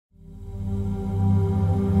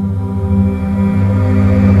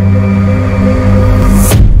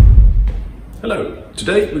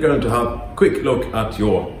Today we're going to have a quick look at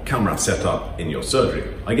your camera setup in your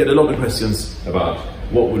surgery. I get a lot of questions about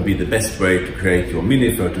what would be the best way to create your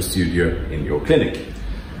mini photo studio in your clinic.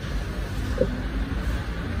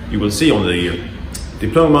 You will see on the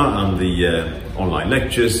diploma and the online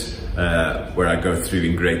lectures where I go through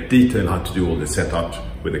in great detail how to do all the setup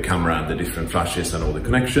with the camera and the different flashes and all the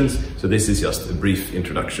connections. So this is just a brief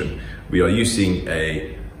introduction. We are using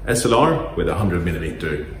a SLR with a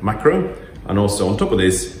 100mm macro, and also on top of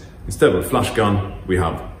this, instead of a flash gun, we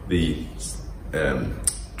have the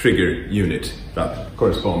trigger unit that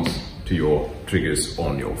corresponds to your triggers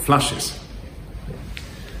on your flashes.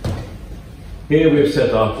 Here we've set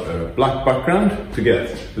up a black background to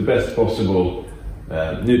get the best possible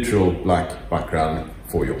neutral black background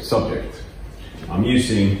for your subject. I'm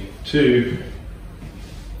using two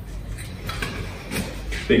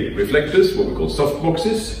big reflectors, what we call soft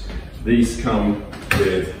boxes. These come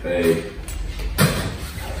with a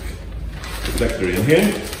reflector in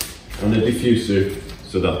here and a diffuser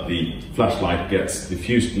so that the flashlight gets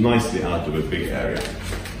diffused nicely out of a big area.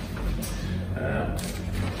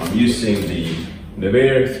 I'm using the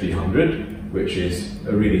Nevere 300, which is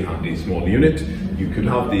a really handy small unit. You could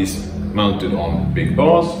have these mounted on big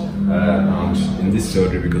bars, and in this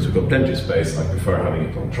surgery, because we've got plenty of space, I prefer having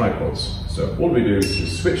it on tripods. So all we do is to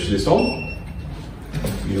switch this on.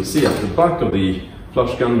 You'll see at the back of the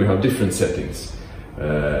flash gun we have different settings.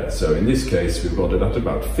 So in this case we've got it at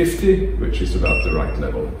about 50, which is about the right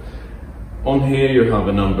level. On here you have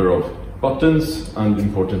a number of buttons, and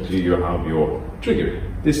importantly you have your trigger.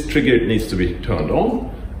 This trigger needs to be turned on,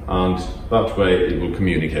 and that way it will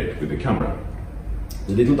communicate with the camera.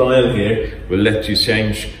 The little dial here will let you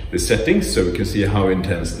change the settings so we can see how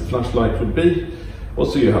intense the flashlight would be.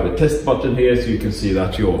 Also you have a test button here so you can see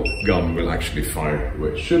that your gun will actually fire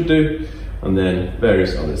where it should do, and then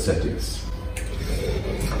various other settings.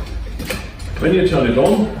 When you turn it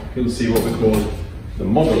on, you'll see what we call the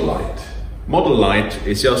model light. Model light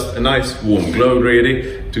is just a nice warm glow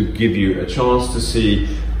really to give you a chance to see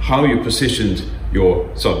how you positioned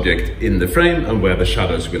your subject in the frame and where the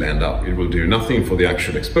shadows will end up. It will do nothing for the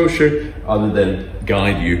actual exposure other than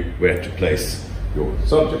guide you where to place your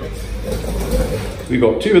subject. We've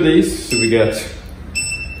got two of these, so we get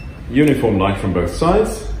uniform light from both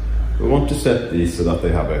sides. We want to set these so that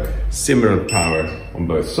they have a similar power on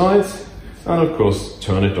both sides, and of course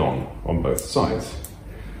turn it on both sides.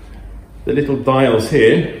 The little dials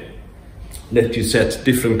here let you set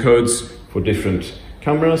different codes for different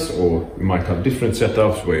cameras, or you might have different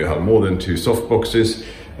setups where you have more than two soft boxes,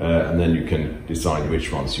 and then you can decide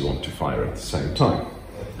which ones you want to fire at the same time.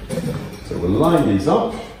 So we'll line these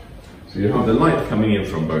up so you have the light coming in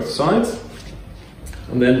from both sides,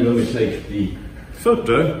 and then when we take the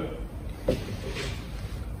photo,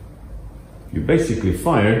 you basically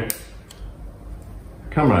fire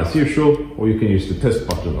camera as usual, or you can use the test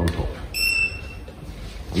button on top.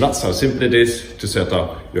 And that's how simple it is to set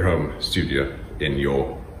up your home studio in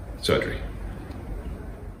your surgery.